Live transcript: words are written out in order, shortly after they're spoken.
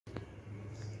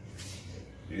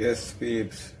Yes,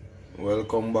 peeps,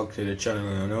 welcome back to the channel.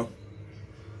 I'm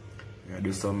gonna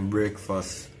do some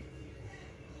breakfast.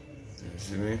 You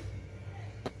see me?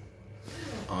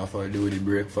 After I do the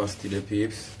breakfast to the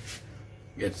peeps,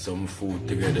 get some food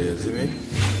together, you see me?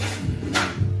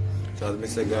 So as I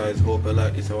say, guys, hope you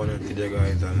like this one today,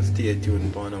 guys, and stay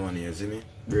tuned for another one, you see me?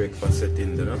 Breakfast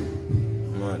settings, you know?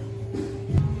 Man.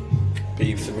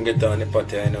 Peeps, let me get on the pot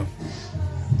here, you know?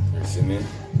 You see me?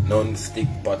 Non-stick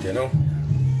pot, you know?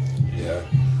 Yeah.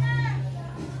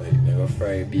 So you never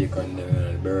fry bacon then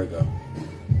on the burger.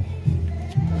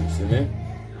 You see me?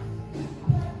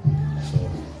 So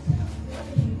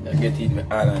I get it my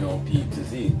all and all peeps, you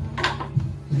see?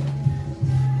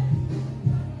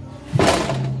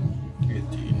 Get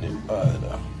it in the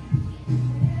oil.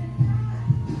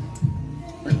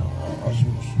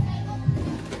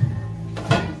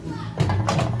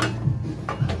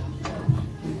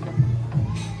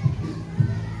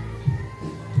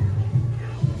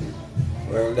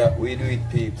 Well, that we do it,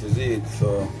 peeps, is it?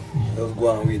 So let's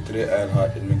go and wait till the oil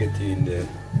hot and we get in the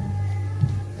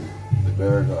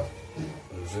burger.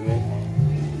 You see me?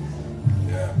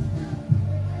 Yeah.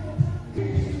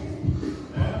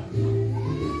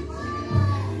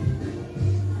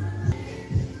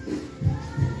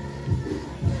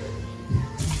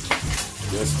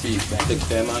 Just peeps, and take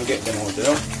them and get them out, you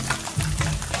know?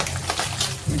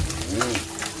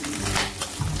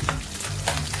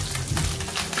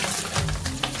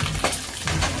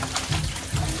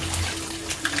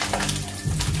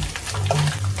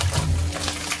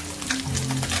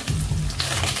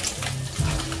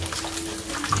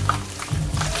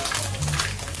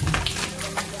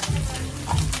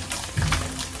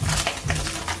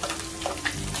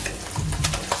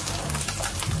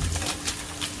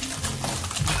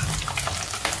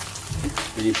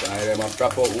 I am a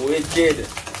proper wicked.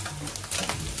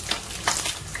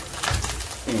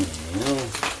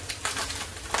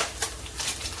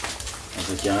 As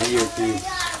you can hear, please.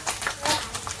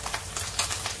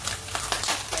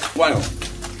 Wow.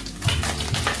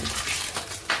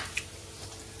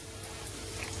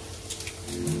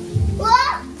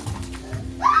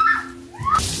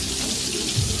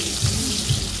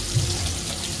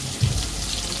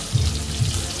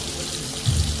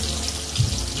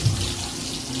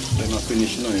 They're not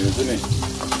finished now, you see me?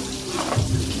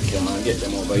 Come on, get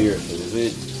them over here, so you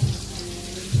see?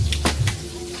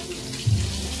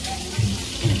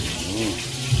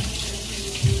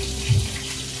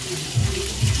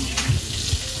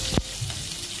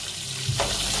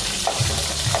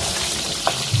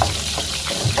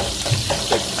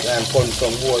 Take and punch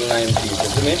some whole lime pieces, you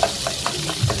see me?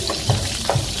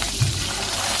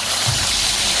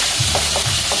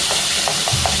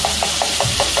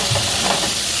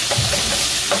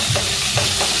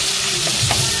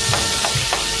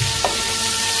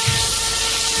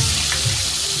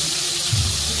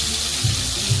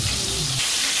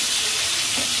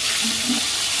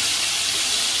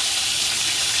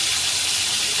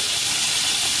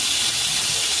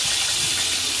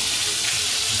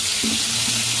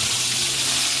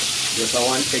 Just I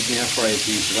want to take me a fry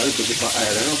piece, a little bit of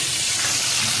oil, you know?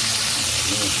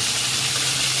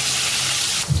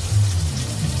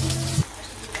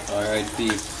 Alright,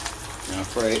 peeps. Now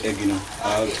fry egg, you know,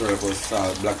 all purpose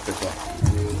salt, black pepper.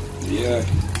 Yeah.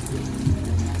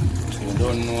 You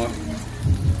don't know.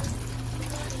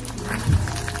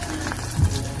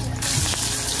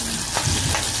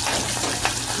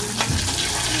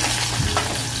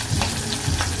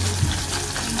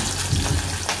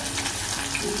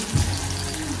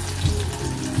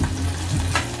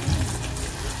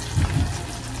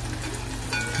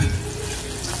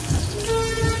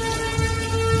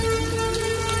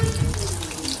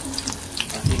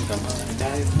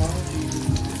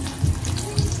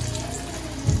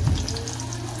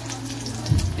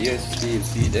 Yes, Steve,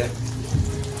 see there?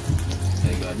 I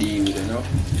got deal with it now.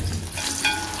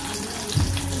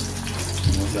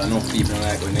 Most of enough people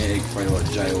like when the egg fry out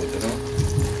dry out, you know?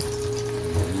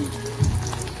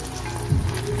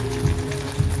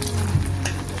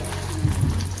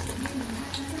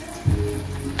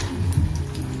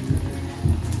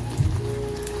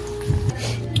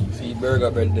 See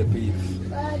burger bread the peeps.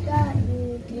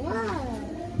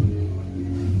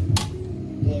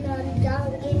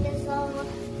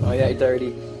 Oh yeah, it's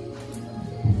already.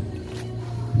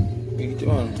 Eat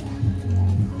one.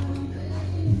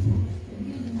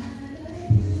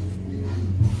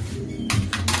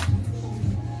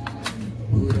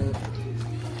 Boot up,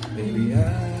 baby, I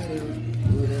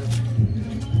boot up.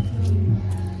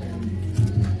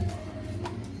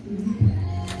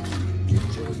 Get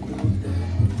your boot up,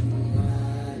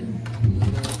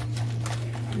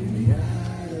 baby, I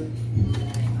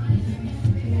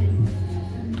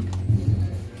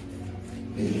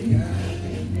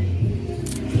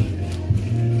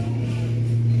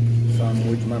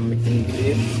on my thing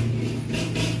today.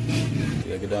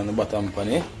 Take it down the bottom pan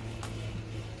eh.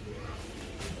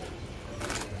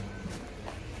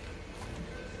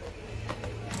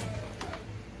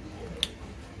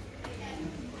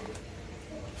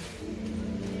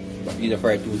 But either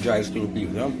fry too dry still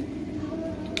peels, huh?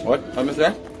 What? How much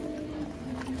that?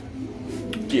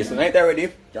 Okay, so night already.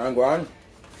 Can go on.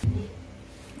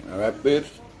 Alright,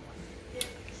 babes.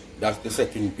 That's the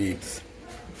setting, peeps.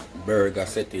 Burger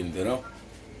settings, you know.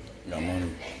 Yeah,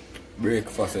 man.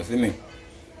 Breakfast, you see me?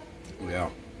 Yeah.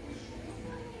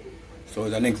 So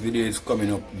the next video is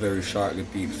coming up very shortly,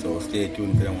 peeps. So stay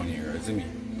tuned for that one here, you see me?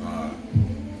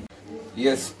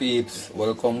 Yes, peeps.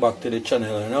 Welcome back to the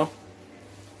channel, you know.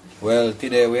 Well,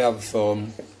 today we have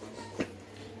some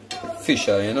fish,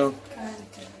 you know.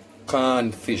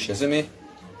 Canned fish, you see me?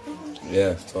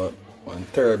 Yeah, so one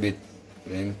turbot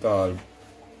being called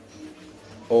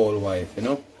old wife, you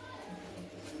know.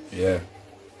 Yeah.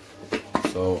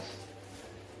 So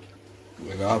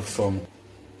we're gonna have some.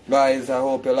 Guys, I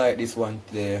hope you like this one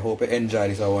today. I hope you enjoy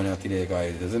this one today,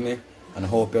 guys, you see me? And I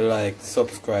hope you like,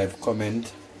 subscribe,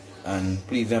 comment, and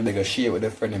please don't make a share with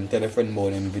a friend and tell a friend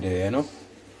about them video, you know.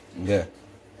 Yeah.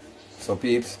 So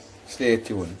peeps, stay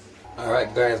tuned.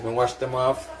 Alright guys, we wash them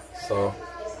off. So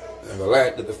I'm gonna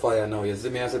light up the fire now, you see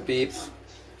me as a peeps?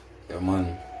 Yeah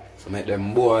man. So make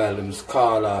them boil, them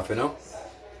scald off, you know?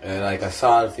 Like a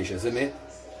saltfish, you see me?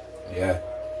 Yeah.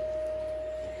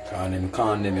 Can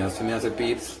them, you see me as a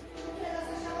peeps?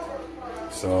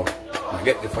 So I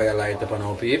get the fire light up on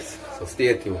our peeps. So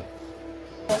stay tuned.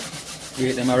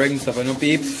 Wait them a ring stuff on our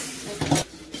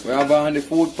peeps. We have on the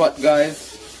food pot,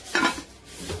 guys.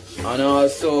 And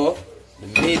also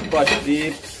the meat pot,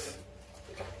 peeps.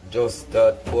 Just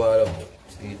start boil up.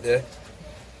 See it there?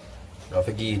 You have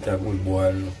to give it a good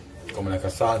boil. Come like a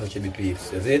sausage chili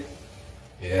peeps, is it?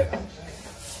 Yeah.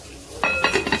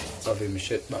 Have him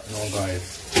shit back now,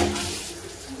 guys.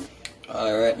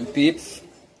 Alright, my peeps.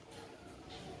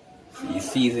 See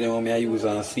seasoning what I use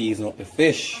and season up the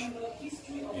fish.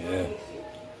 Yeah.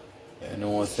 You know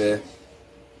what I say?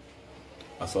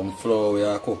 And some flour we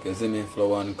are cook, you see me?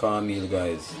 Flour and cornmeal,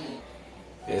 guys.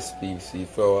 Yes, peeps. See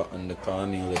flour and the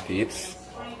cornmeal, the peeps.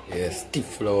 Yeah, stiff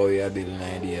flour we are building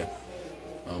an idea.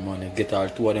 Man, you get all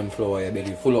two of them flour, your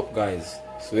belly full up, guys.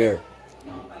 Swear.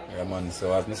 Yeah, man.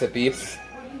 So as I say, peeps,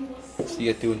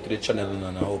 stay tuned to the channel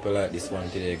and I hope you like this one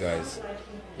today, guys.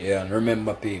 Yeah, and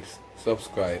remember, peeps,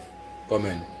 subscribe,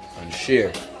 comment, and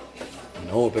share. And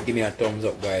I hope you give me a thumbs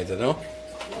up, guys, you know?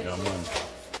 Yeah, man.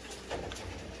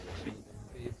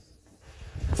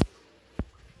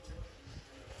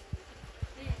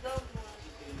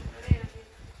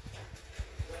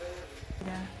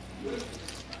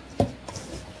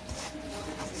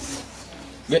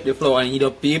 Get the flour and heat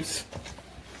up, peeps.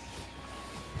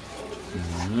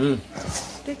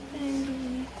 Take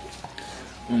time.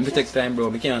 We take time, bro.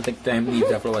 We can't take time to heat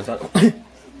the flour.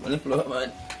 On the flour,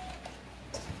 man.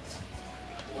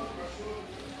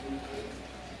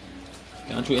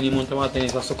 Can't throw any more tomato in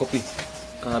it for suck up it.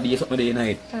 Can't be something day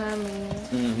night.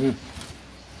 You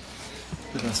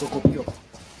can suck up yo.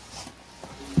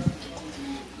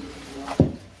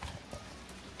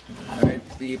 Alright,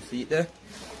 peeps, see it there?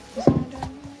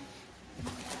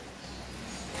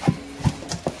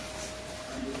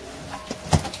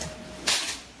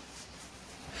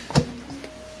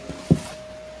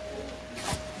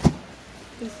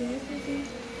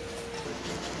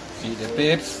 See the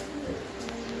peeps?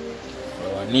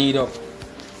 So I need up.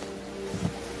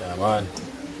 Yeah, man.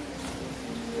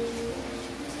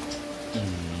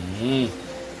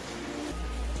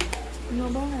 No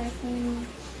bad.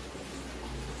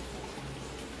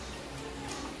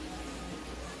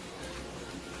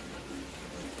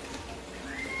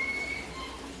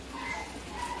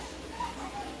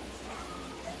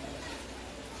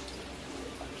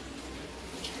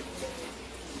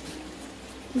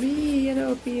 Be you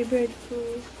know, be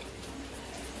breadfruit.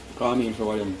 Come in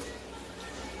for them.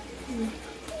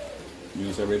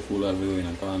 You say breadfruit all the way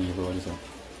and come in for this one.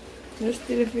 Just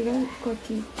still if you don't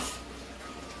cut it.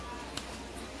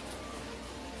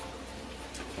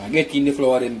 I get in the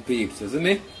flour them, peeps, you see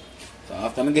me? So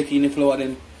after I get in the flour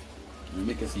them, I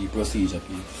make a see procedure,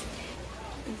 peeps.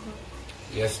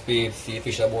 Yes, peeps, see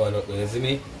fish are boiled up there, you see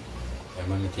me? And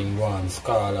when the thing go on,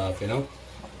 scald off, you know?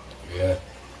 Yeah.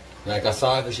 Like a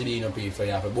saltfish, you know, peeps, so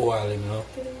you have to boil him, you know?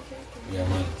 Yeah,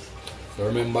 man. So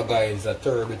remember, guys, a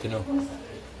turbot, you know?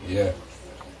 Yeah.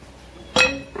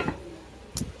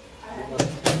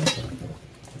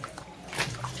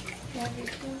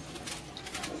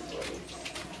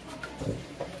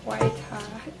 White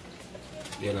heart.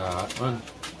 Yeah, hot, man.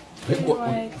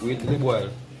 Wait till it boil.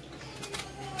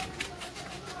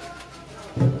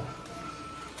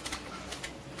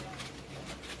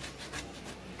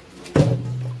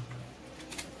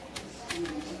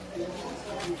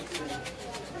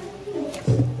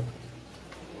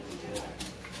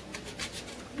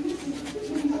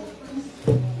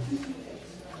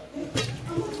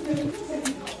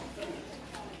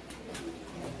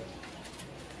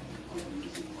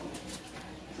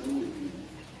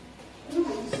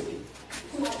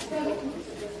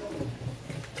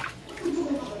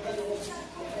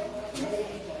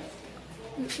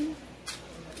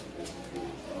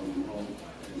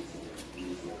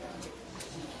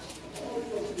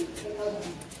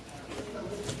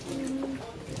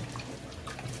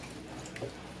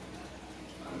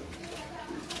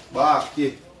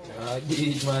 Baki. I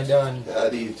did my done. I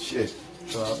did shit.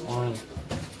 Top one.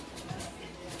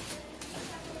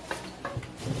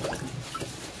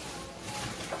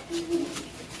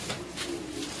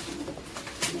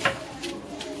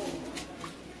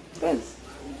 Good.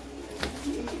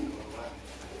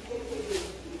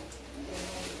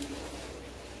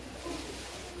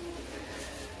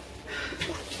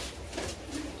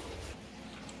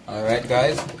 Alright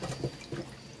guys.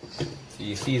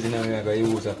 See season I'm gonna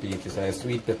use a piece of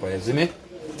sweet pepper, you see me?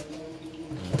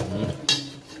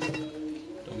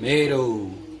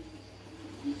 Tomato.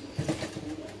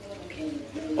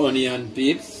 Onion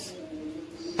peeps.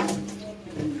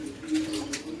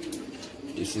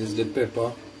 This is the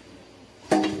pepper.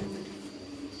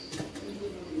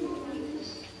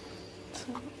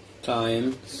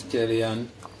 Thyme, scallion,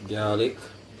 garlic,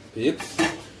 peeps.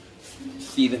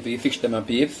 See them for you fix them a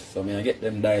peeps. So I'm gonna get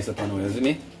them diced up on, you see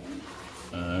me?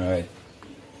 Alright.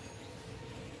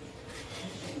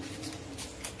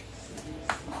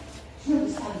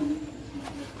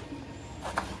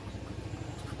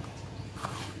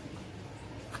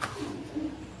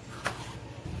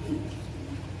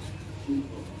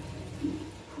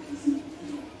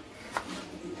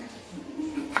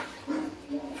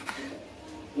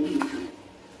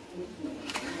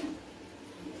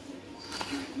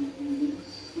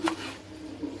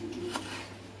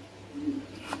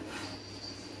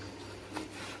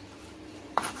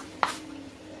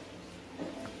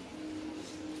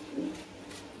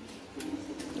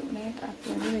 Like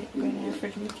apple, when I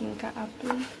first think of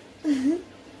apple.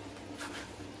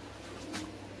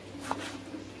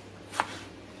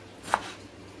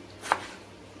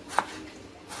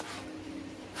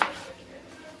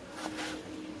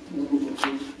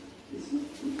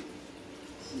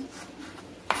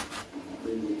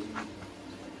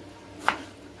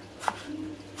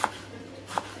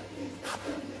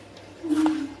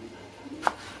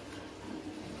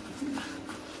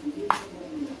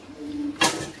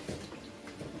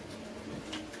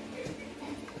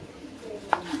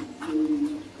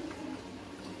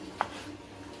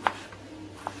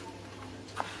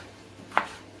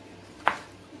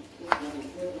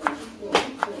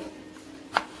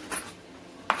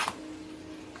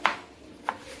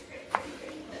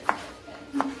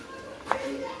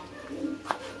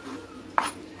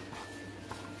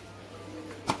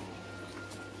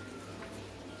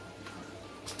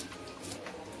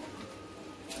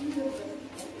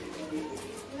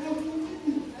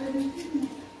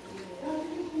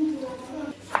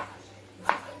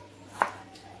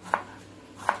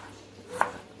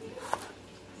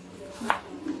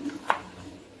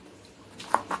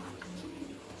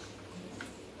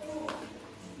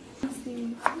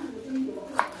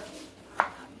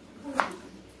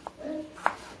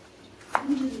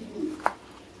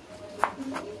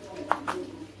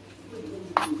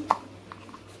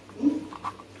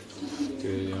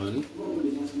 Carry on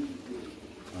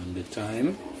the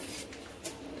thyme.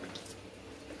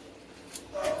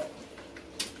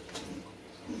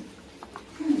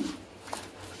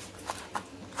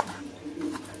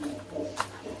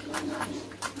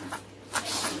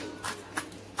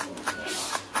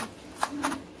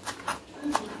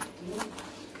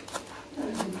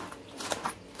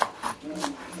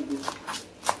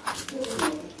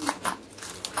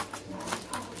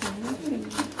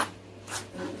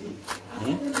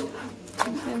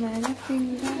 Banana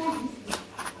finger.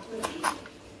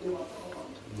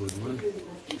 Good one.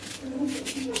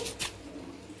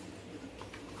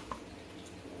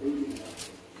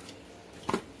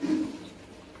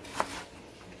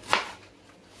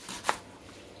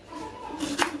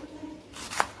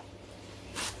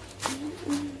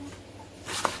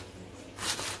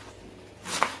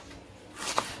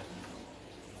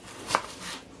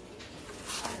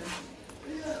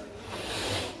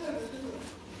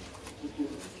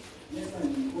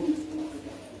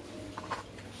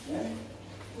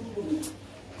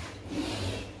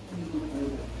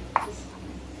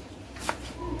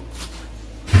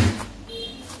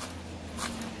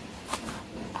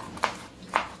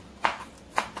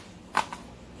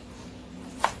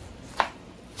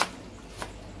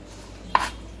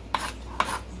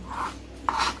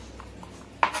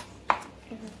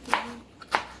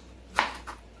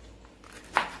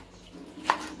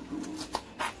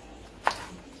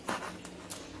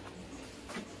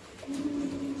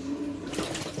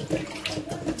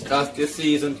 That's the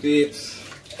season, peeps.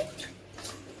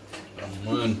 Come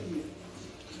on.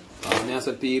 me as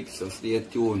a peeps, so stay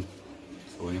tuned.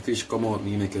 So when the fish come out,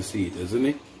 me make you see it, isn't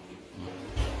it?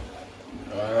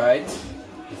 Alright.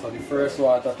 This is the first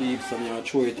water peeps, so I'm going to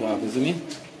throw it off, isn't it?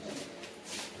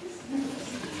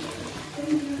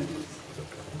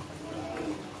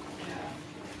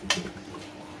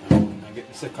 I get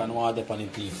the second water on the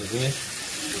peeps, isn't it?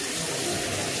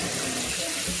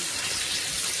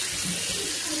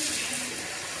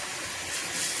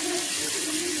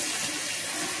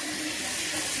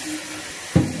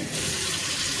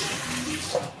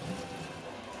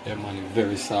 Yeah man, it's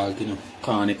very salty, you know.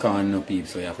 Corn, no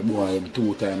peeps, so you have to boil them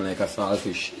 2 times like a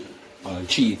saltfish. Or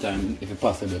 3 times if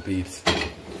possible, peeps.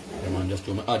 Yeah man, just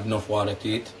to add enough water to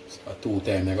it. So 2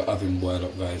 times I got have him boil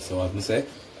up, guys. So as I say,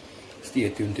 stay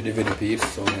tuned to the video, peeps.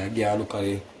 So I get a look at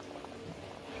the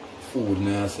food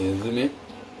now, isn't it?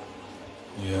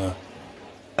 Yeah.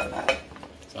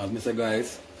 So as I say,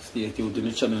 guys, stay tuned to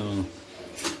the channel.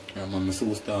 Yeah man, I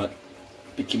soon start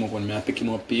pick him up when I pick him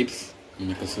up, peeps.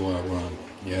 You can see what I want.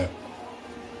 Yeah.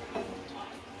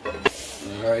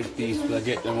 Alright, peeps, I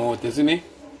get them out, isn't it?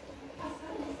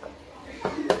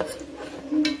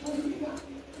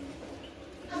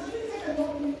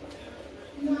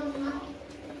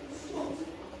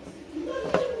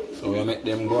 So we make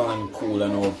them go and cool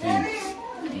and all, peeps.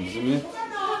 You see me?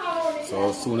 So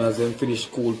as soon as them finish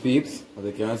cool, peeps, as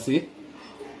you can see,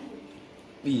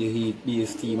 be a heat, be a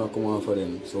steam will come on for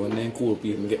them. So when they cool,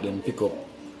 peeps, get them pick up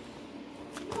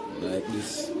like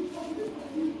this.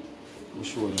 I'll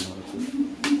show you how to.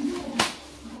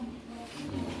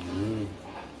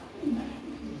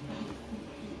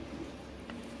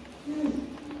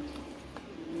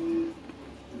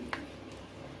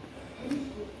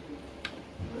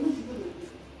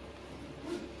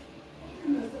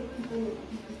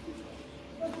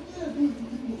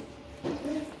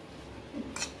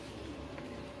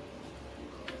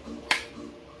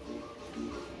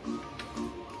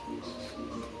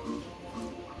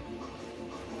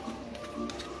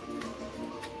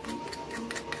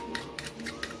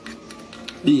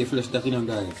 The flesh that you know,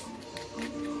 guys.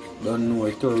 Don't know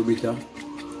it's too bitter.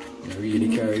 You really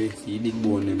carry, see the big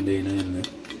bone them there in the end.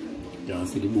 You can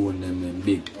see the bone them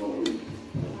big.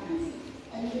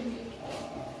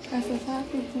 That's a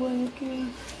happy bone, okay?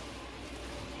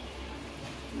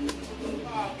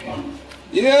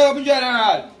 Yeah,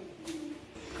 General!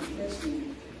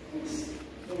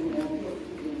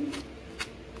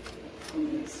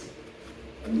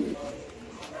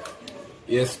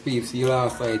 Yes, peeps, you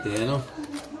last sight, you know?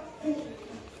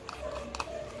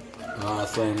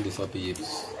 Last time this a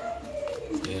peeps.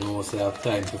 You know, so you have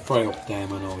time to fry up time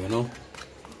now, you know?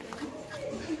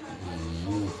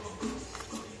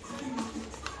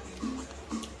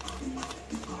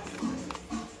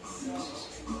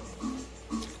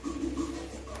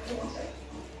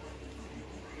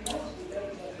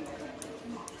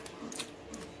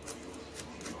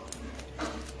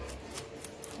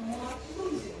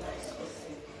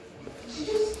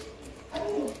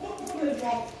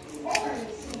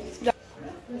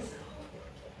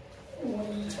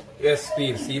 Yes,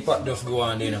 peeps, see pot just go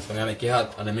on there, so I make it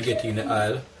hot and then I get in the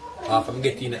oil. After I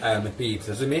get in the oil, my peeps,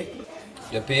 you see me?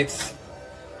 Yeah, peeps,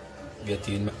 get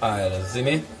in my oil, you see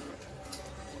me?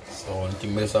 So one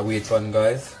thing I just wait for,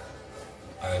 guys.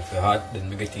 Oil for hot,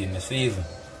 then I get in the season.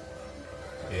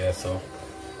 Yeah, so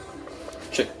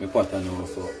check my pot now,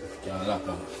 so if you can lock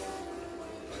off.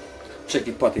 Check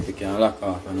the pot if you can lock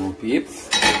off, you know, peeps.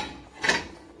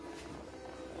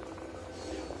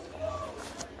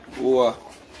 Oh.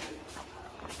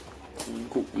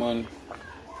 Cook man.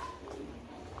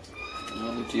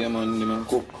 Yeah man, the man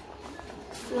cook.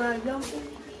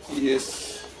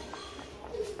 Yes.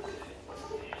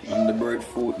 And the bird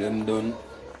food them done.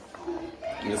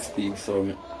 Let's speak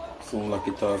so soon lock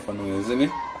it off and you see me?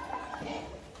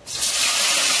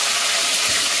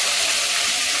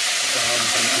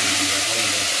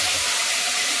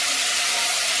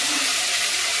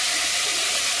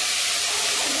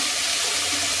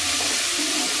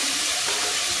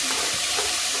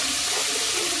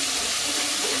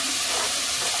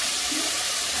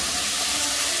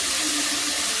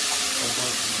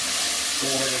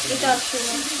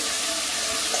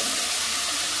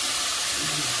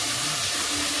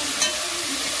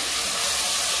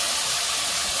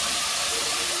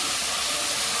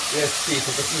 Yes,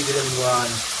 people, the feed them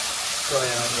one. Try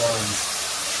and one.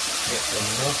 Get them,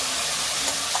 you know?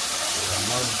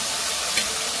 Come on.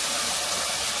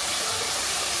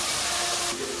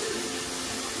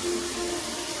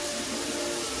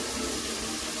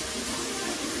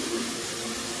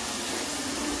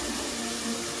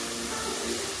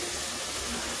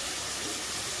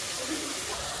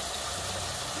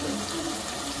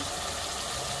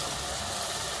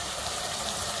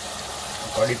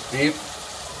 for this peep.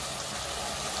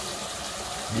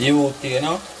 Beauty, you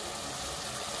know.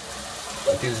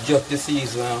 It is just the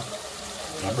season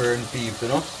of burn peep, you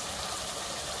know.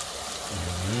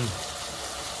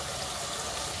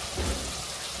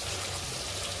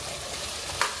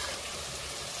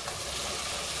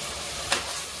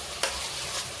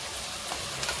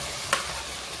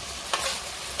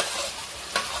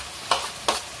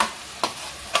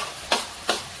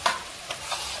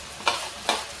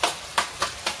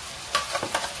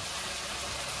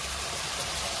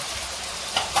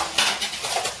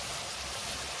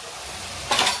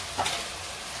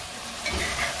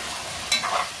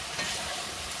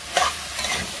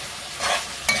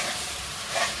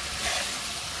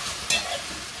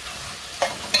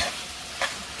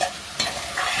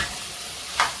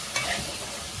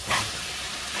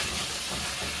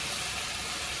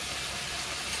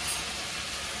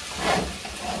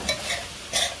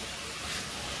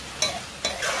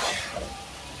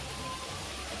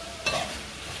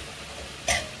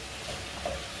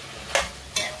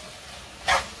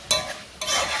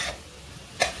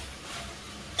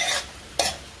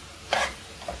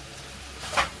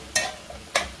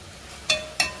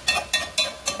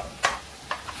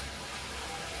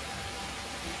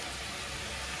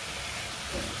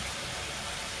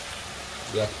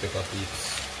 Black pepper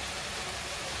peeps.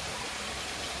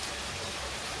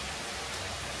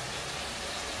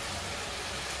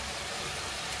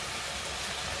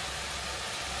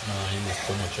 Nah, you mix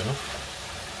too much, you know.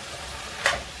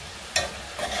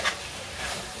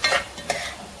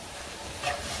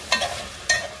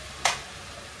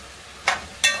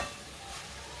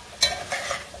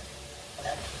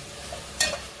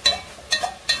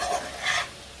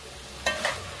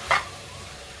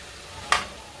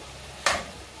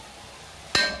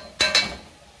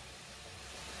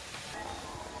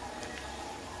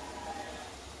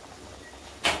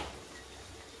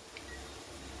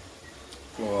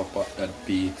 Flour pot that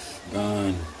peeps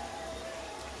gone.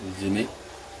 You see me?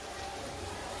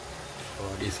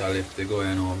 Oh, this I left to go,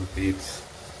 you know, my peeps.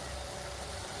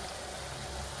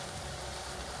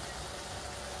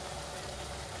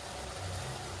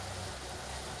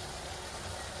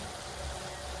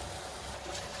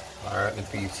 Alright, my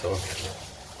peeps, so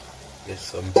get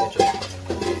some ketchup on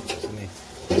the peeps, you see me?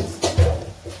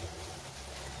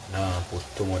 Nah, put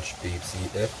too much peeps in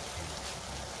there.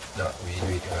 That we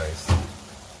do it, guys.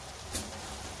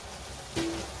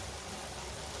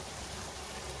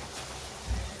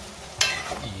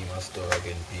 Stir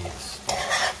again, peeps.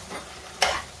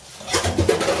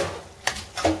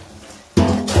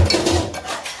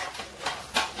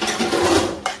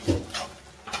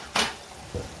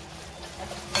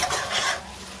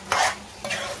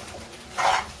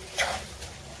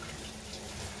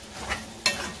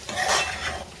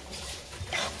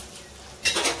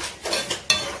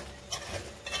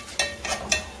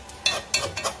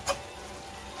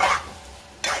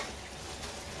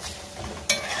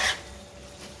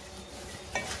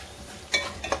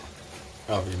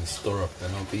 I've been stir up, you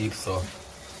know, peeps, so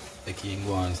they can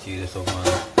go and see this up and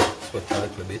sweat a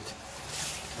little bit.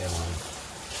 Yeah, man.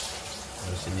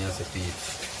 You see me as a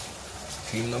peeps.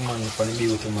 Clean the man for the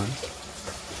beauty, man.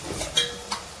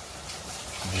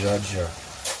 Jaja.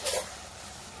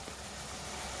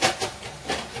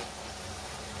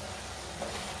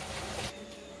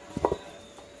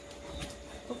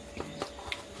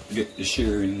 Get the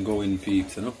shearing going,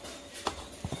 peeps, you know.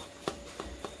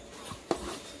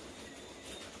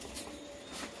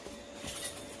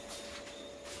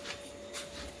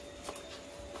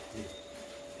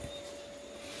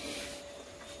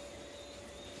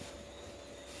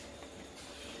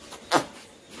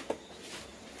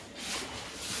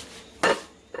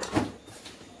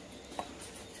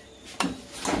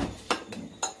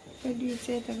 Where do you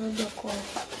say it will block off?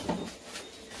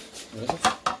 What is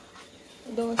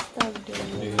it? Don't stop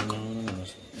doing it. No.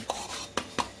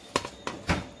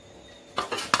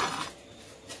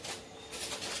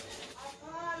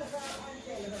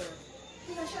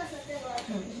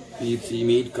 Peeps, he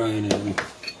made kind of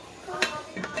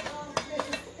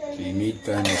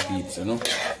peeps, you know?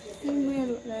 You may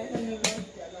look like Oliver.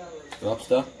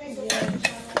 Lobster? Yes.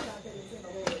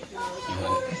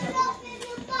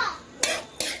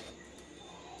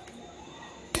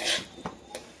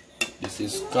 This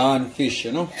is corn fish,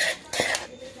 you know?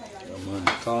 Yeah, man,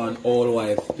 corn all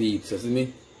wife peeps, you see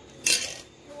me?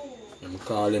 I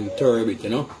call them turbot, you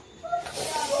know?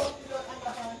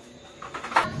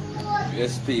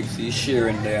 Yes, peeps, he's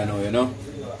sharing there now, you know?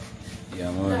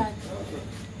 Yeah, man.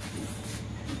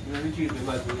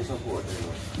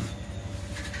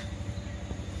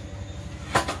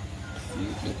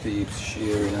 Keep the peeps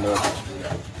sharing up.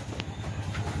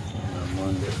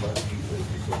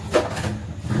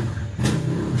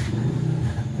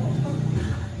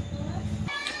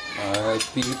 Alright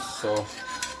peeps, so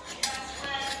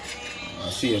I'll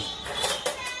see if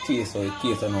taste or it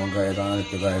tastes or no guys, I'll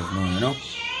let you guys know, you know.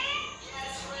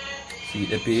 See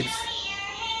the peeps.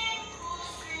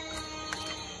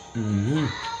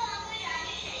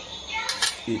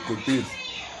 Eat good peeps.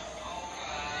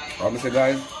 Promise you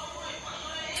guys.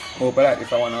 Hope you like this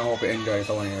one and hope you enjoy this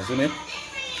one, you see me?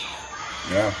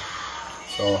 Yeah.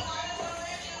 So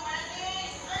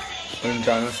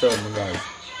enjoy yourself, my guys.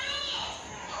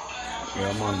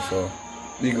 Yeah man, so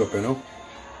big up, you know.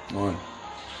 Man.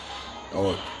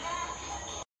 Out.